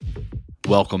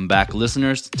Welcome back,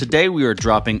 listeners. Today we are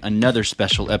dropping another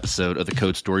special episode of the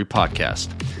Code Story podcast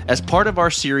as part of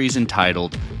our series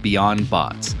entitled Beyond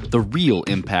Bots, the real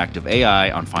impact of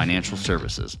AI on financial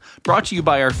services, brought to you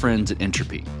by our friends at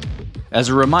Entropy. As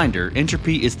a reminder,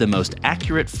 Entropy is the most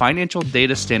accurate financial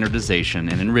data standardization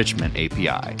and enrichment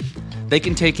API. They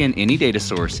can take in any data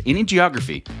source, any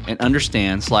geography, and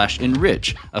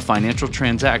understand/enrich a financial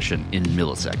transaction in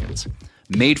milliseconds.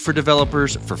 Made for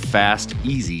developers for fast,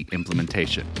 easy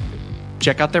implementation.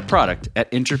 Check out their product at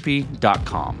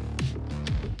entropy.com.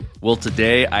 Well,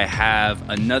 today I have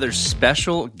another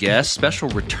special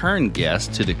return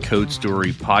guest to the Code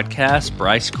Story podcast,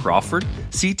 Bryce Crawford,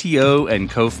 CTO and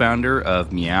co-founder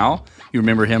of Meow. You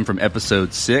remember him from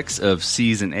episode 6 of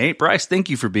season 8. Bryce, thank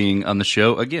you for being on the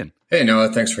show again. Hey,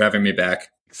 Noah. Thanks for having me back.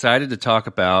 Excited to talk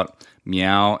about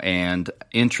Meow and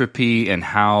Entropy and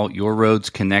how your roads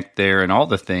connect there and all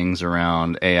the things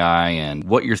around AI and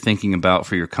what you're thinking about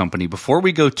for your company. Before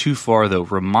we go too far, though,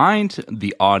 remind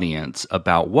the audience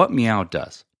about what Meow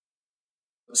does.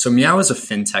 So Meow is a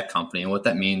fintech company, and what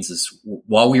that means is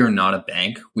while we are not a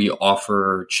bank, we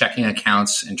offer checking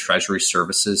accounts and treasury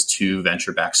services to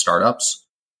venture-backed startups.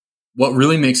 What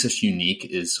really makes us unique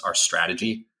is our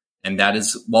strategy. And that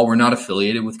is, while we're not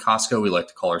affiliated with Costco, we like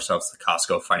to call ourselves the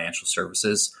Costco Financial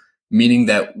Services, meaning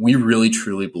that we really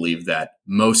truly believe that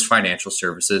most financial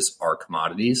services are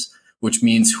commodities, which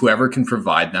means whoever can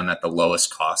provide them at the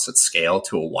lowest cost at scale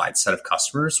to a wide set of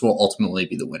customers will ultimately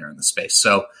be the winner in the space.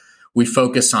 So we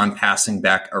focus on passing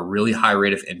back a really high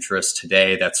rate of interest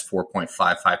today. That's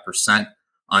 4.55%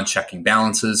 on checking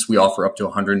balances. We offer up to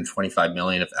 $125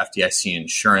 million of FDIC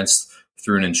insurance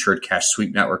through an insured cash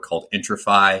sweep network called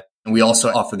IntraFi. And we also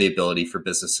offer the ability for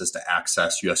businesses to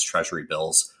access U.S. Treasury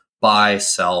bills, buy,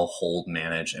 sell, hold,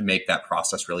 manage, and make that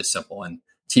process really simple. And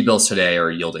T-bills today are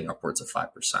yielding upwards of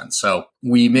 5%. So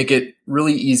we make it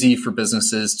really easy for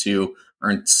businesses to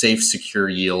earn safe, secure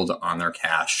yield on their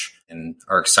cash and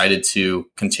are excited to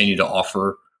continue to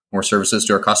offer more services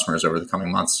to our customers over the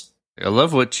coming months. I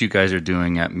love what you guys are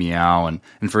doing at Meow.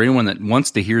 And for anyone that wants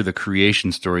to hear the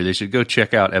creation story, they should go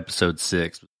check out episode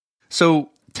 6. So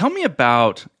tell me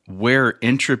about where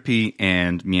Entropy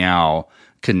and Meow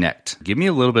connect. Give me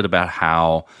a little bit about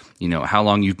how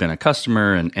long you've been a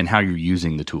customer and how you're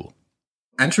using the tool.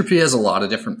 Entropy has a lot of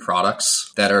different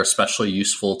products that are especially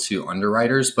useful to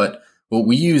underwriters, but what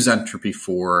we use Entropy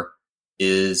for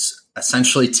is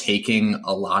essentially taking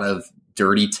a lot of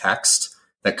dirty text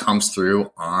that comes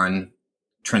through on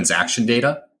transaction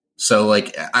data. So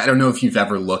I don't know if you've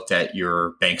ever looked at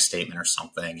your bank statement or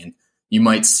something, and you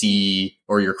might see,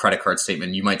 or your credit card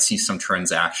statement, you might see some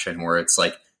transaction where it's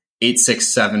like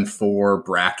 8674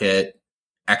 bracket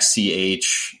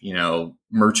XCH,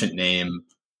 merchant name,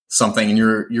 something. And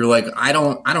you're like, I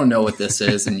don't know what this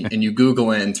is. And you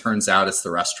Google it and turns out it's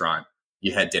the restaurant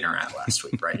you had dinner at last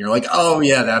week, right? And you're like, oh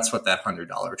yeah, that's what that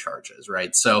 $100 charge is,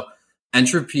 right? So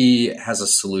Entropy has a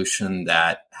solution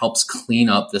that helps clean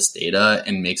up this data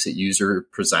and makes it user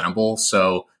presentable.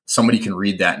 So somebody can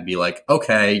read that and be like,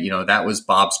 okay, that was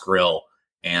Bob's Grill.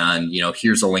 And,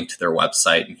 here's a link to their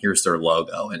website and here's their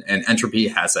logo. And Entropy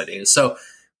has that data. So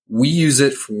we use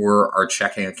it for our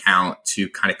checking account to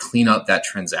kind of clean up that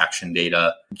transaction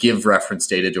data, give reference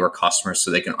data to our customers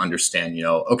so they can understand,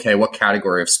 okay, what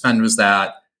category of spend was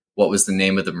that? What was the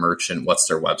name of the merchant? What's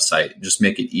their website? Just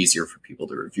make it easier for people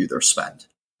to review their spend.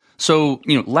 So,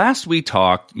 last we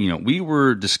talked, we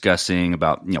were discussing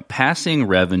about, passing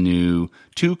revenue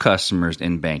to customers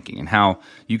in banking and how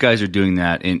you guys are doing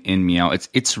that in Meow.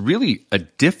 It's really a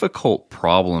difficult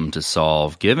problem to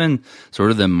solve given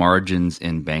sort of the margins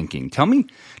in banking. Tell me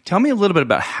a little bit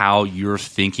about how you're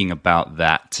thinking about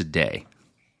that today.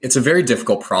 It's a very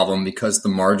difficult problem because the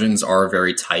margins are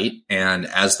very tight. And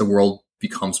as the world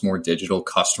becomes more digital,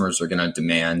 customers are going to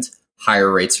demand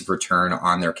higher rates of return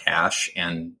on their cash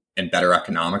and better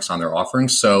economics on their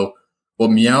offerings. So what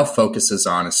Meow focuses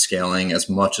on is scaling as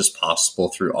much as possible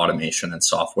through automation and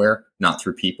software, not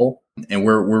through people. And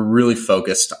we're really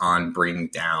focused on bringing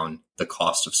down the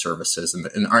cost of services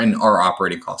and our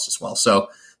operating costs as well. So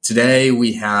today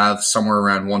we have somewhere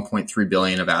around 1.3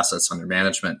 billion of assets under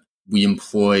management. We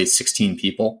employ 16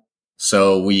 people.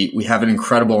 So we have an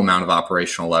incredible amount of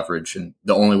operational leverage. And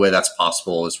the only way that's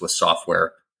possible is with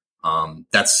software.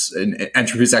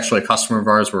 Entropy is actually a customer of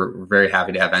ours. We're very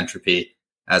happy to have Entropy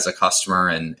as a customer,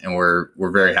 and we're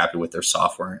very happy with their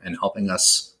software and helping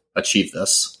us achieve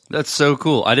this. That's so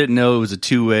cool. I didn't know it was a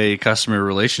two-way customer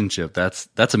relationship.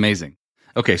 That's amazing.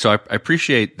 Okay, so I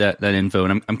appreciate that info,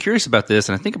 and I'm curious about this,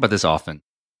 and I think about this often.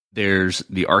 There's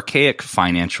the archaic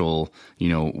financial,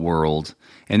 world.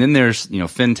 And then there's,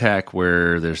 fintech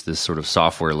where there's this sort of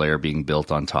software layer being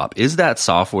built on top. Is that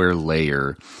software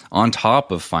layer on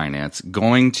top of finance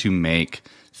going to make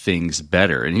things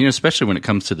better? And, especially when it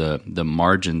comes to the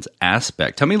margins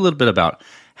aspect. Tell me a little bit about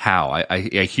how. I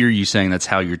hear you saying that's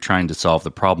how you're trying to solve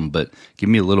the problem, but give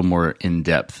me a little more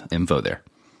in-depth info there.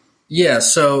 Yeah.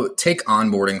 So take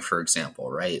onboarding, for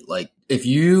example, right? Like if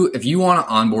you want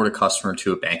to onboard a customer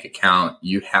to a bank account,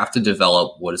 you have to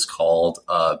develop what is called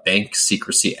a Bank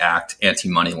Secrecy Act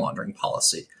anti-money laundering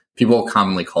policy. People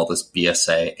commonly call this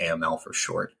BSA AML for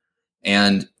short.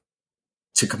 And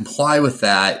to comply with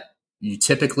that, you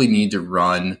typically need to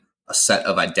run a set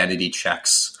of identity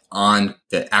checks on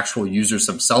the actual users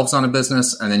themselves on a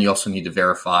business. And then you also need to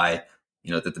verify,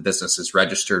 that the business is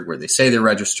registered where they say they're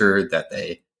registered, that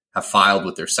they have filed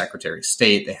with their Secretary of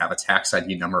State, they have a tax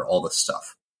ID number, all this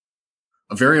stuff.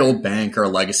 A very old bank or a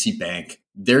legacy bank,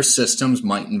 their systems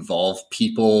might involve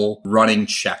people running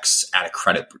checks at a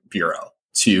credit bureau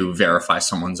to verify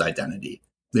someone's identity.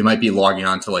 They might be logging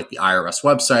on to like the IRS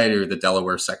website or the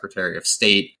Delaware Secretary of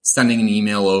State, sending an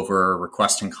email over,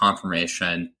 requesting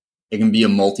confirmation. It can be a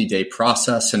multi-day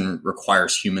process and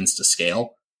requires humans to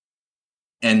scale.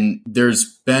 And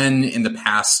there's been in the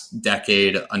past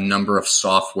decade a number of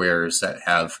softwares that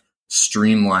have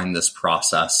streamlined this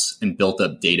process and built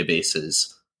up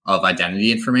databases of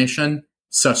identity information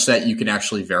such that you can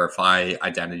actually verify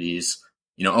identities,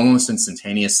 almost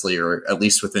instantaneously or at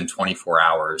least within 24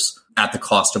 hours at the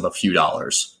cost of a few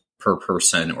dollars per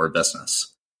person or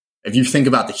business. If you think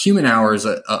about the human hours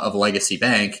of a legacy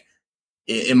bank,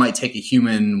 it might take a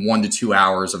human 1 to 2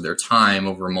 hours of their time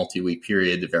over a multi-week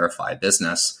period to verify a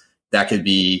business. That could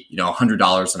be, $100 in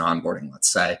onboarding,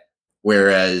 let's say.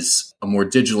 Whereas a more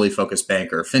digitally focused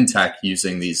bank or fintech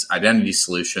using these identity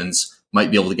solutions might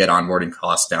be able to get onboarding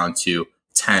costs down to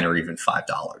 $10 or even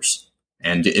 $5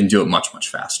 and do it much, much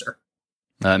faster.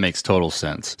 That makes total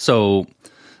sense. So,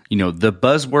 the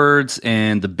buzzwords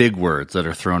and the big words that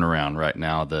are thrown around right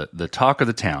now, the talk of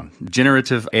the town,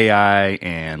 generative AI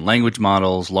and language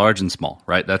models, large and small,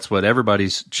 right? That's what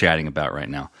everybody's chatting about right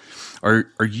now. Are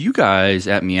you guys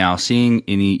at Meow seeing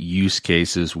any use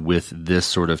cases with this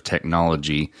sort of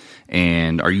technology?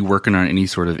 And are you working on any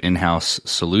sort of in-house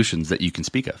solutions that you can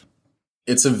speak of?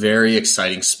 It's a very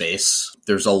exciting space.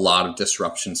 There's a lot of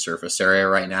disruption surface area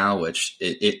right now, which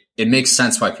it makes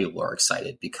sense why people are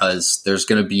excited because there's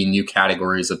going to be new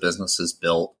categories of businesses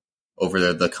built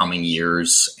over the coming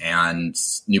years and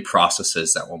new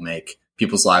processes that will make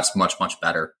people's lives much, much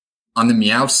better. On the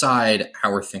Meow side,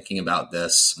 how we're thinking about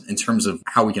this in terms of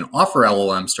how we can offer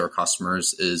LLMs to our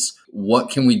customers is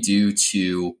what can we do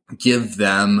to give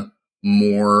them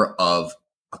more of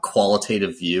a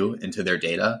qualitative view into their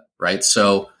data, right?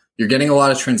 So you're getting a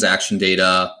lot of transaction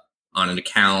data on an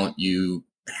account. You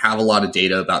have a lot of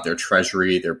data about their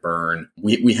treasury, their burn.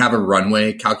 We have a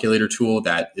runway calculator tool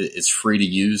that is free to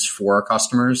use for our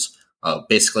customers.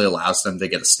 Basically allows them to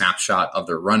get a snapshot of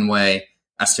their runway,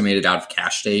 estimated out of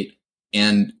cash date.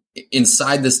 And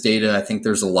inside this data, I think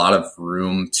there's a lot of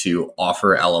room to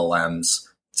offer LLMs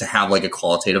to have like a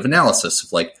qualitative analysis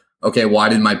of like, okay, why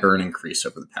did my burn increase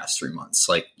over the past 3 months?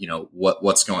 Like,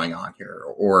 what's going on here?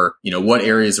 Or, what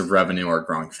areas of revenue are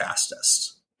growing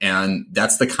fastest? And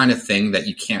that's the kind of thing that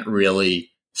you can't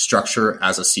really structure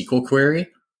as a SQL query,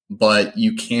 but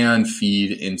you can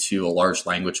feed into a large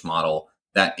language model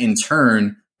that in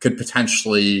turn could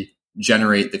potentially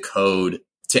generate the code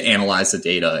to analyze the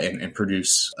data and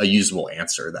produce a usable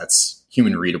answer that's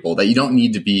human readable that you don't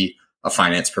need to be a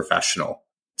finance professional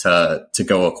to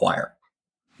go acquire.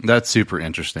 That's super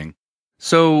interesting.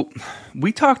 So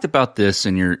we talked about this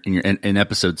in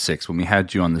episode 6 when we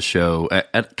had you on the show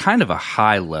at kind of a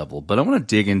high level, but I want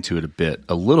to dig into it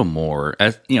a little more.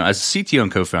 As a CTO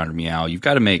and co-founder of Meow, you've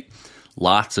got to make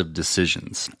lots of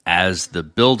decisions as the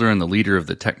builder and the leader of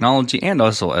the technology and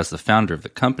also as the founder of the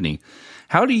company.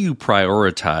 How do you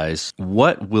prioritize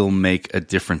what will make a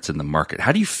difference in the market?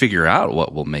 How do you figure out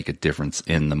what will make a difference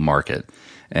in the market?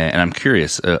 And I'm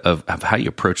curious of how you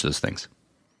approach those things.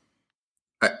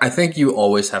 I think you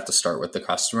always have to start with the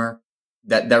customer.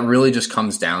 That really just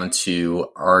comes down to,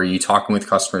 are you talking with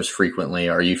customers frequently?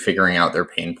 Are you figuring out their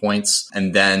pain points?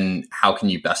 And then how can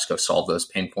you best go solve those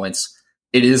pain points?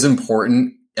 It is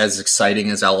important, as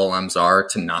exciting as LLMs are,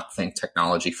 to not think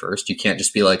technology first. You can't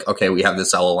just be like, okay, we have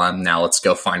this LLM, now let's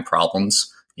go find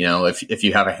problems. If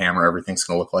you have a hammer, everything's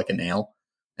going to look like a nail.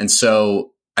 And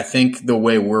so I think the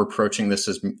way we're approaching this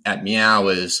at Meow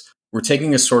is we're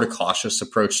taking a sort of cautious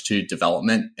approach to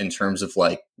development in terms of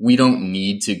like, we don't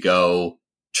need to go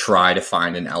try to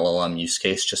find an LLM use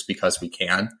case just because we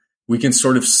can. we can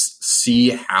sort of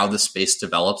see how the space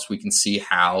develops. We can see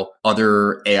how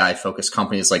other AI-focused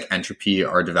companies like Entropy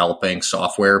are developing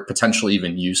software, potentially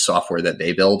even use software that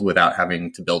they build without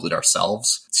having to build it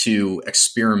ourselves, to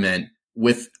experiment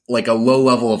with like a low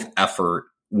level of effort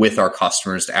with our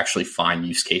customers to actually find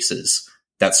use cases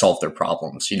that solve their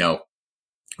problems.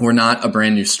 We're not a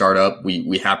brand new startup.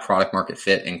 We have product market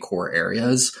fit in core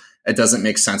areas. It doesn't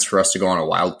make sense for us to go on a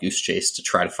wild goose chase to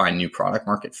try to find new product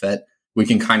market fit. We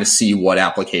can kind of see what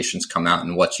applications come out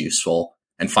and what's useful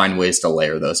and find ways to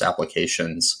layer those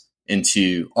applications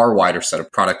into our wider set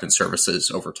of product and services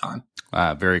over time.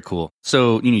 Very cool.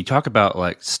 So, you talk about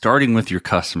like starting with your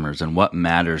customers and what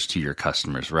matters to your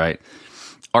customers, right?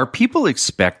 Are people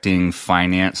expecting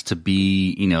finance to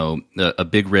be, a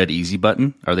big red easy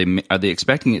button? Are they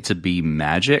expecting it to be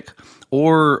magic,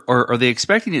 or are they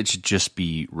expecting it to just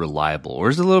be reliable, or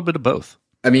is it a little bit of both?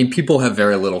 I mean, people have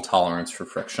very little tolerance for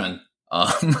friction.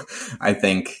 I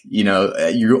think,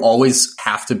 you always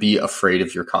have to be afraid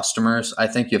of your customers. I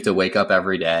think you have to wake up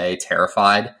every day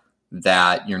terrified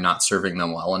that you're not serving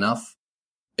them well enough.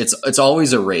 It's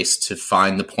always a race to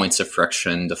find the points of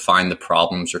friction, to find the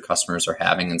problems your customers are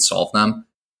having and solve them.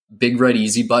 Big red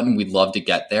easy button, we'd love to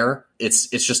get there. It's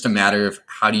just a matter of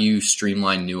how do you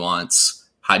streamline nuance?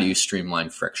 How do you streamline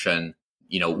friction?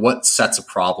 What sets of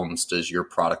problems does your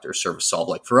product or service solve?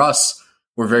 Like for us,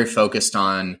 we're very focused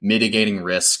on mitigating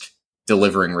risk,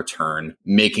 delivering return,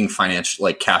 making financial,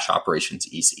 like cash operations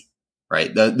easy,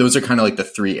 right? Those are kind of like the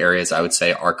three areas I would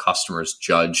say our customers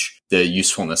judge the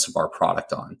usefulness of our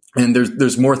product on. And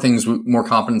there's more things, more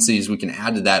competencies we can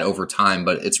add to that over time,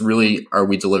 but it's really, are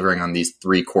we delivering on these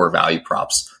three core value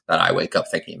props that I wake up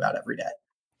thinking about every day?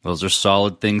 Those are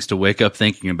solid things to wake up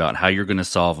thinking about, how you're going to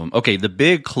solve them. Okay, the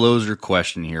big closer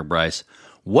question here, Bryce.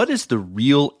 What is the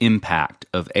real impact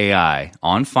of AI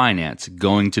on finance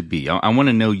going to be? I want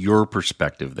to know your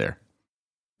perspective there.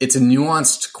 It's a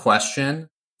nuanced question.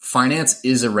 Finance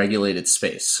is a regulated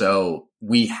space, so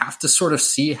we have to sort of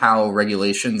see how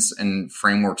regulations and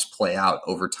frameworks play out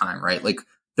over time, right? Like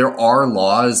there are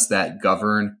laws that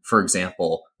govern, for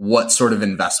example, what sort of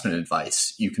investment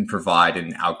advice you can provide in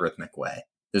an algorithmic way.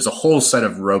 There's a whole set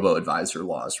of robo-advisor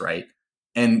laws, right?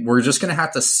 And we're just going to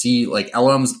have to see, like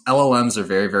LLMs are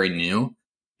very, very new,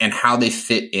 and how they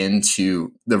fit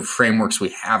into the frameworks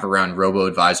we have around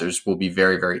robo-advisors will be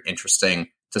very, very interesting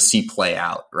to see play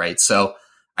out, right? So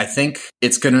I think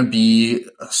it's going to be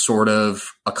sort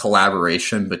of a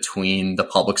collaboration between the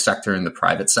public sector and the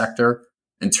private sector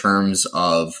in terms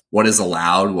of what is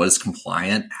allowed, what is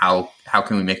compliant, how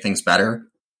can we make things better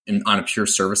on a pure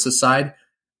services side.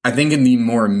 I think in the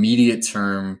more immediate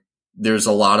term, there's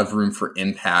a lot of room for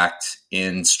impact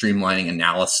in streamlining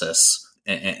analysis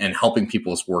and helping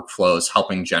people's workflows,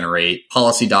 helping generate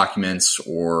policy documents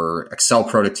or Excel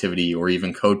productivity or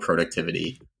even code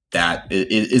productivity that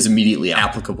is immediately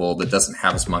applicable, that doesn't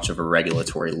have as much of a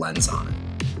regulatory lens on it.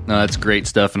 No, that's great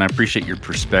stuff, and I appreciate your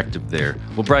perspective there.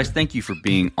 Well, Bryce, thank you for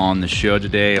being on the show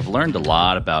today. I've learned a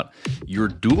lot about your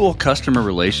dual customer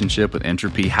relationship with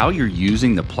Entropy, how you're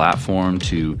using the platform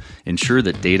to ensure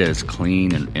that data is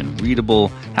clean and readable,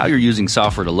 how you're using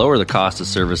software to lower the cost of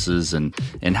services, and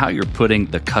how you're putting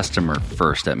the customer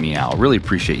first at Meow. Really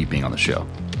appreciate you being on the show.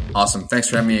 Awesome. Thanks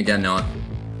for having me again, Noah.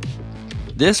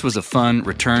 This was a fun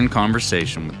return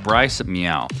conversation with Bryce at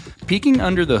Meow, peeking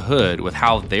under the hood with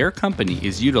how their company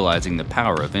is utilizing the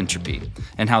power of Entropy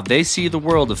and how they see the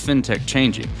world of fintech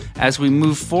changing as we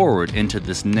move forward into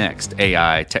this next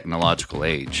AI technological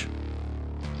age.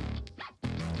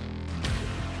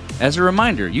 As a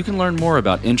reminder, you can learn more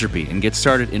about Entropy and get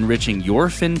started enriching your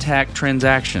fintech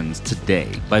transactions today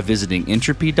by visiting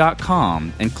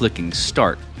entropy.com and clicking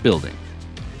Start Building.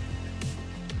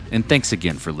 And thanks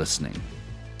again for listening.